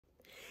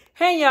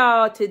Hey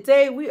y'all,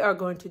 today we are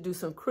going to do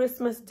some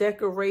Christmas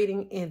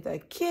decorating in the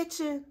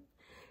kitchen,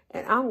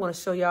 and I'm going to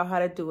show y'all how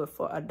to do it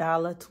for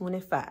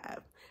 $1.25.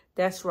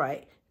 That's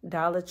right,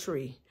 Dollar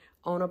Tree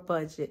on a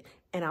budget,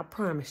 and I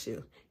promise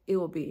you it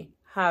will be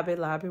Hobby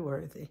Lobby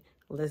worthy.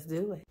 Let's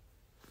do it.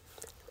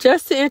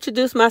 Just to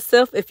introduce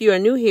myself, if you are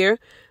new here,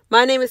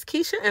 my name is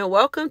Keycha and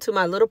welcome to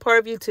my little part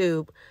of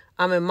YouTube.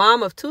 I'm a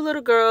mom of 2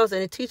 little girls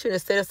and a teacher in the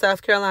state of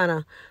South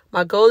Carolina.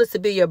 My goal is to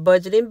be your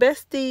budgeting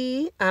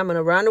bestie. I'm an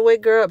around-the-way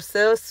girl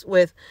obsessed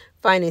with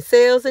finding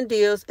sales and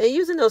deals and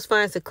using those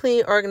finds to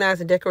clean,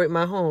 organize, and decorate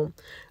my home.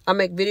 I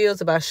make videos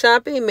about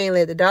shopping,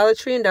 mainly at the Dollar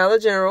Tree and Dollar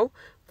General,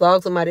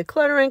 vlogs of my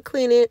decluttering,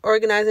 cleaning,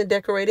 organizing,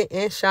 decorating,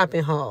 and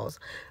shopping hauls.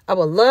 I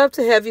would love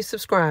to have you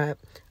subscribe.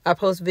 I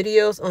post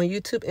videos on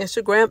YouTube,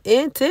 Instagram,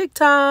 and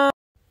TikTok.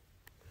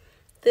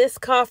 This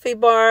coffee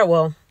bar,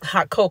 well,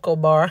 hot cocoa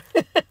bar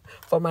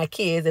for my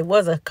kids. It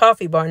was a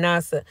coffee bar, now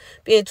it's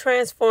being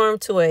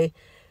transformed to a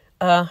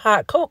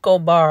hot cocoa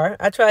bar.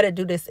 I try to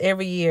do this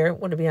every year.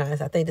 Well, to be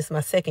honest, I think this is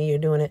my 2nd year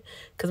doing it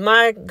because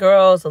my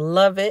girls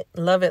love it,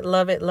 love it,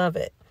 love it, love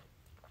it.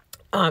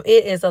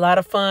 It is a lot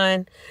of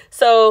fun.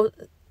 So,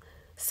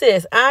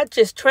 sis, I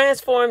just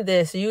transformed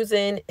this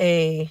using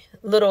a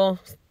little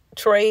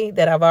tray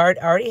that I've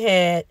already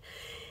had.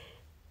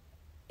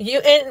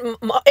 And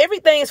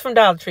everything is from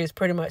Dollar Trees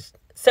pretty much,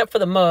 except for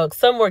the mugs.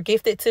 Some were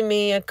gifted to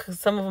me,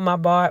 some of them I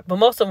bought, but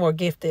most of them were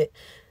gifted.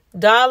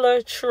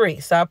 Dollar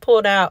Tree. So I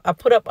put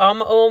up all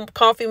my old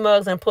coffee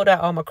mugs and put out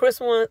all my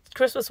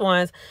Christmas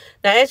ones.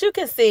 Now, as you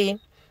can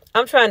see,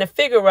 I'm trying to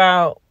figure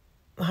out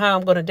how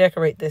I'm going to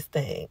decorate this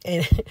thing.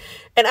 And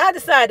I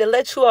decided to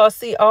let you all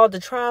see all the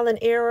trial and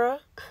error.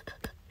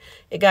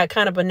 It got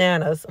kind of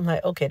bananas. I'm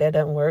like, okay, that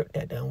doesn't work.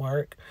 That doesn't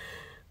work.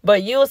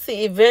 But you'll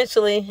see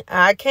eventually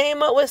I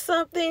came up with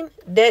something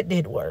that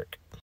did work.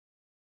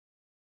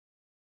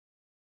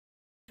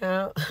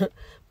 Now,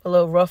 a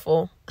little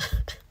ruffle.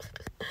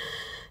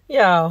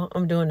 Y'all,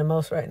 I'm doing the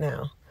most right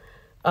now.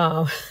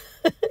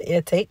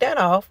 Yeah, take that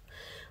off.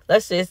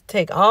 Let's just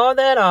take all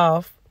that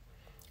off.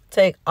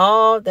 Take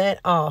all that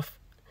off.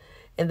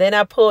 And then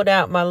I pulled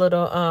out my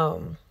little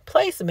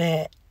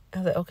placemat. I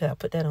was like, okay, I'll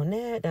put that on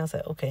that. Then I was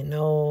like, okay,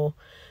 no.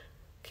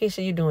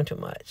 Keycha, you're doing too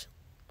much.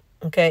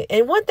 Okay,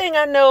 and one thing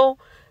I know,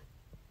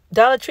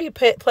 Dollar Tree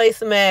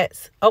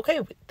placemats, okay,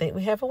 we think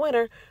we have a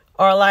winner,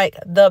 are like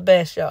the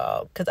best,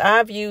 y'all. Because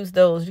I've used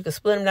those. You can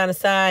split them down the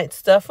side,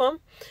 stuff them,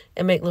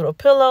 and make little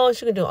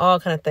pillows. You can do all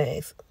kind of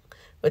things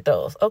with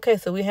those. Okay,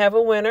 so we have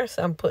a winner.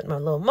 So I'm putting my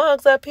little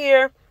mugs up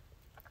here.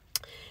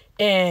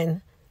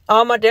 And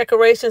all my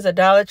decorations are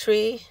Dollar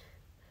Tree.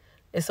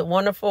 It's a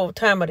wonderful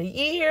time of the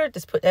year.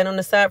 Just put that on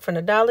the side from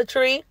the Dollar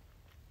Tree.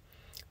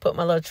 Put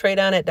my little tray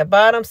down at the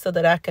bottom so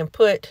that I can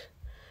put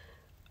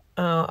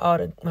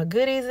all my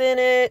goodies in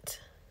it.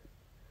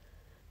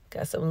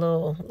 Got some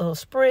little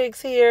sprigs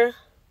here.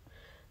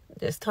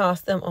 Just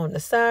toss them on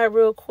the side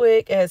real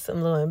quick. Add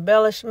some little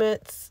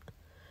embellishments.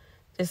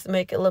 Just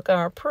make it look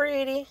all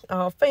pretty,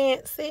 all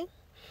fancy.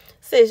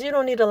 Says you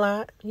don't need a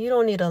lot. You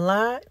don't need a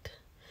lot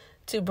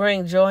to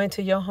bring joy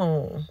into your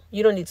home.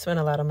 You don't need to spend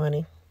a lot of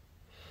money.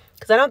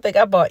 Because I don't think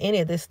I bought any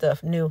of this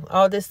stuff new.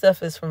 All this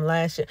stuff is from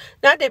last year.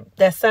 Not that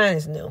that sign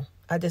is new.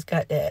 I just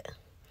got that.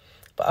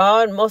 But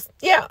all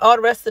the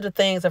rest of the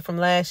things are from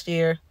last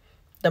year.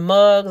 The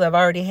mugs I've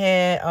already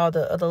had. All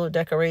the other little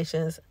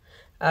decorations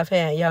I've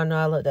had. Y'all know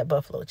I love that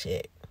buffalo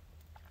chick.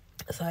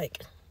 It's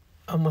like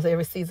almost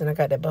every season I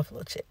got that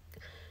buffalo chick.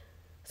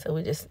 So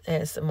we just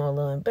add some more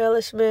little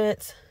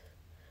embellishments.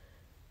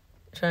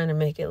 Trying to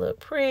make it look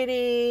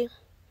pretty.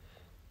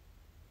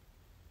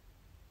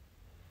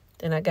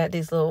 Then I got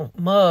these little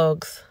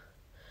mugs.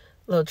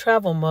 Little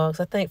travel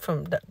mugs. I think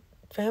from the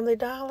Family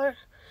Dollar.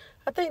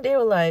 I think they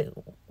were like $1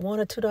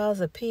 or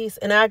 $2 a piece.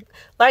 And I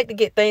like to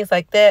get things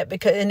like that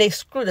because, and they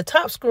screw the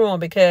top screw on,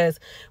 because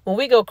when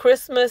we go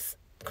Christmas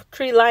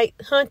tree light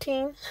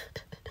hunting,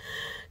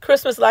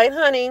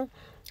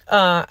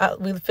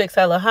 we fix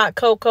our little hot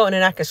cocoa, and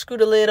then I can screw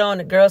the lid on.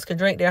 The girls can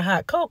drink their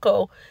hot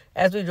cocoa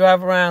as we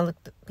drive around,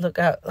 look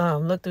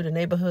through the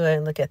neighborhood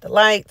and look at the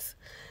lights.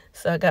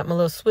 So I got my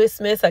little Swiss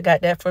Miss. I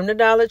got that from the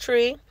Dollar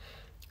Tree.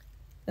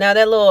 Now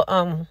that little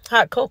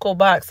hot cocoa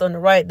box on the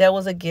right, that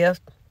was a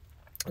gift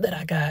that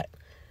I got.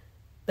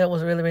 That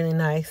was really, really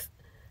nice.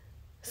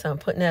 So I'm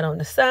putting that on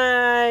the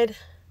side.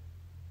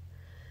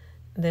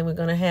 And then we're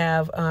going to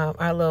have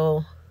our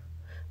little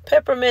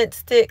peppermint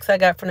sticks I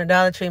got from the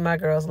Dollar Tree. My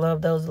girls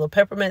love those little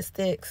peppermint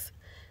sticks.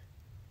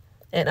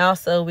 And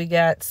also we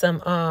got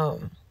some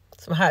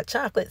hot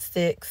chocolate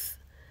sticks.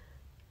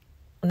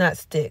 Not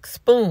sticks,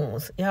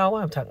 spoons. Y'all,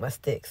 why I'm talking about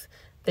sticks?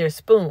 They're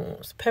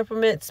spoons.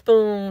 Peppermint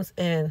spoons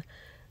and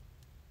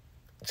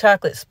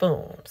chocolate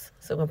spoons.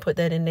 So we're going to put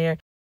that in there.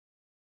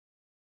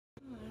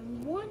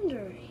 I'm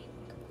wondering.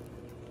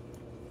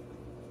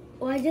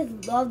 Oh, I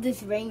just love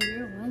this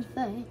reindeer one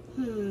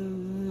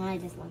thing. I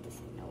just love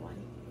this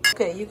one.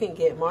 Okay, you can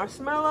get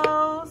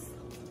marshmallows,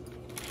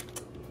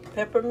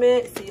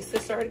 peppermint. See, your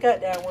sister already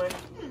got that one.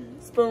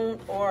 Spoon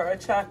or a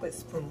chocolate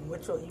spoon.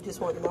 Which one? You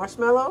just want the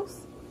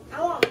marshmallows?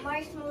 I want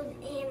marshmallows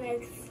and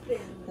a spoon.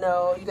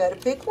 No, you gotta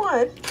pick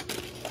one.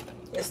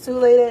 It's too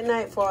late at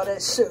night for all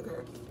that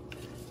sugar.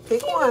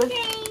 Pick one.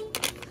 Cane.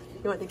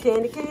 You want the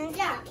candy cane?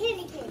 Yeah,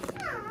 candy cane.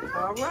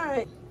 All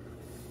right.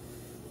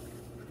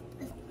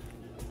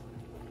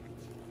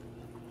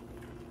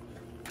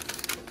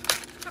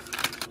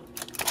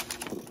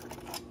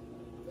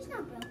 It's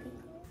not broken.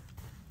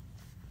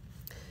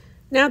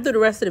 Now through the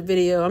rest of the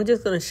video, I'm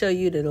just going to show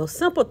you the little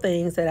simple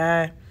things that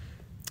I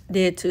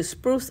did to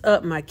spruce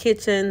up my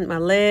kitchen, my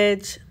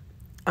ledge,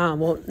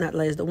 well, not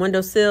ledge, the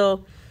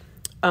windowsill,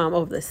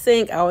 over the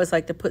sink. I always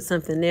like to put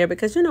something there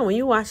because, you know, when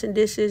you're washing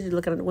dishes, you're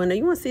looking at the window,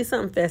 you want to see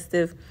something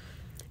festive.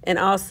 And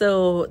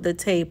also the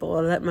table. I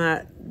let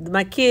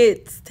my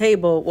kids'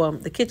 table, well,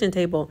 the kitchen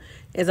table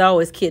is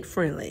always kid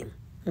friendly.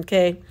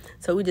 Okay,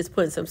 so we just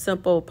put some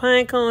simple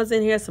pine cones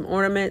in here, some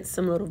ornaments,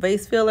 some little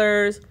vase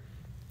fillers.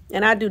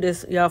 And I do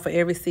this, y'all, for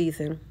every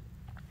season.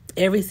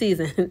 Every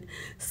season,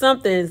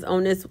 something's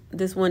on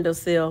this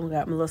windowsill.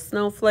 Got my little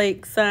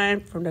snowflake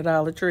sign from the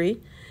Dollar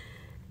Tree.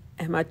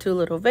 And my two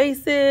little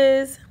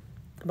vases.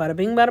 Bada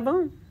bing, bada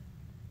boom.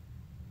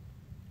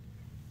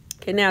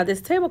 Okay, now this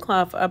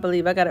tablecloth, I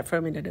believe I got it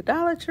from either the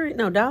Dollar Tree,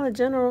 no, Dollar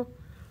General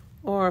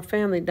or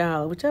Family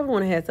Dollar, whichever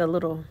one has a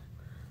little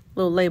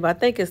label. I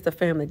think it's the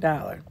Family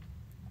Dollar.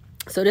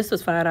 So this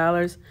was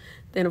 $5.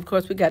 Then, of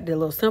course, we got the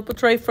little simple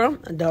tray from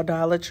the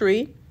Dollar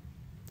Tree.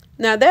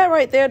 Now, that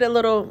right there, the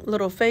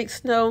little fake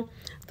snow,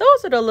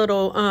 those are the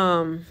little,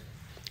 what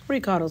do you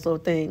call those little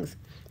things?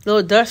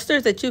 Little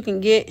dusters that you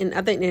can get, and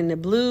I think they're in the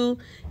blue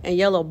and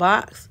yellow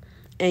box,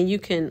 and you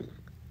can...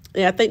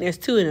 Yeah, I think there's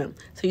two of them.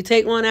 So you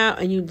take one out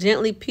and you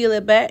gently peel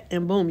it back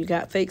and boom, you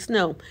got fake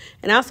snow.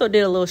 And I also did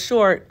a little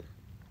short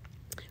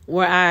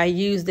where I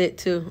used it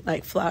to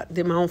like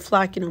did my own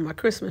flocking on my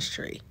Christmas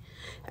tree.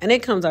 And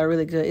it comes out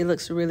really good. It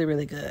looks really,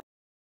 really good.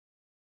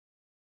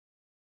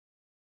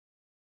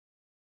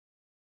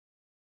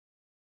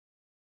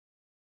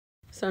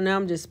 So now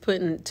I'm just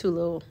putting two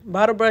little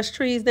bottle brush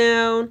trees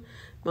down.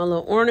 My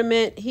little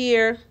ornament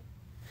here.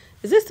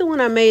 Is this the one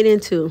I made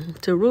into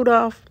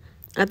Rudolph?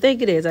 I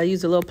think it is. I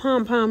used a little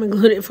pom-pom and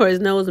glued it for his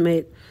nose,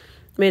 made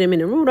him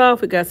into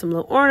Rudolph. We got some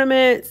little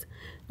ornaments.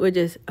 We're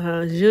just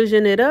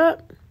zhuzhing it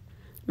up,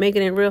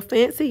 making it real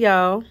fancy,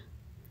 y'all.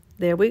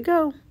 There we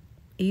go.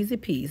 Easy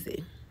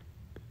peasy.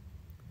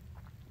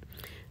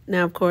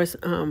 Now, of course,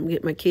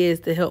 get my kids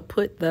to help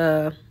put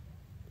the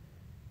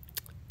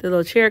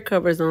little chair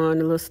covers on,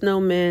 the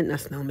little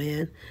not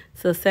snowman.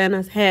 So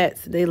Santa's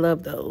hats, they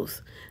love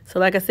those. So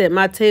like I said,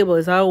 my table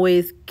is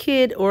always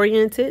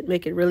kid-oriented.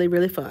 Make it really,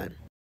 really fun.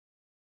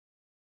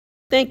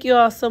 Thank you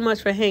all so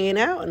much for hanging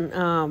out,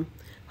 and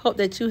hope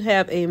that you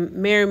have a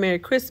Merry, Merry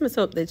Christmas.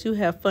 Hope that you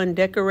have fun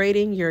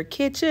decorating your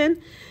kitchen.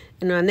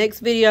 In our next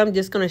video, I'm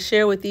just going to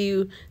share with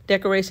you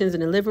decorations in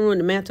the living room,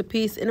 the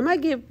mantelpiece, and I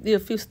might give you a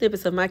few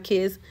snippets of my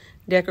kids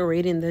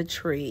decorating the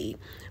tree.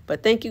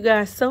 But thank you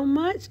guys so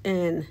much,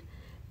 and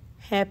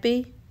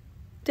happy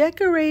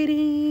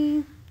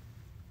decorating.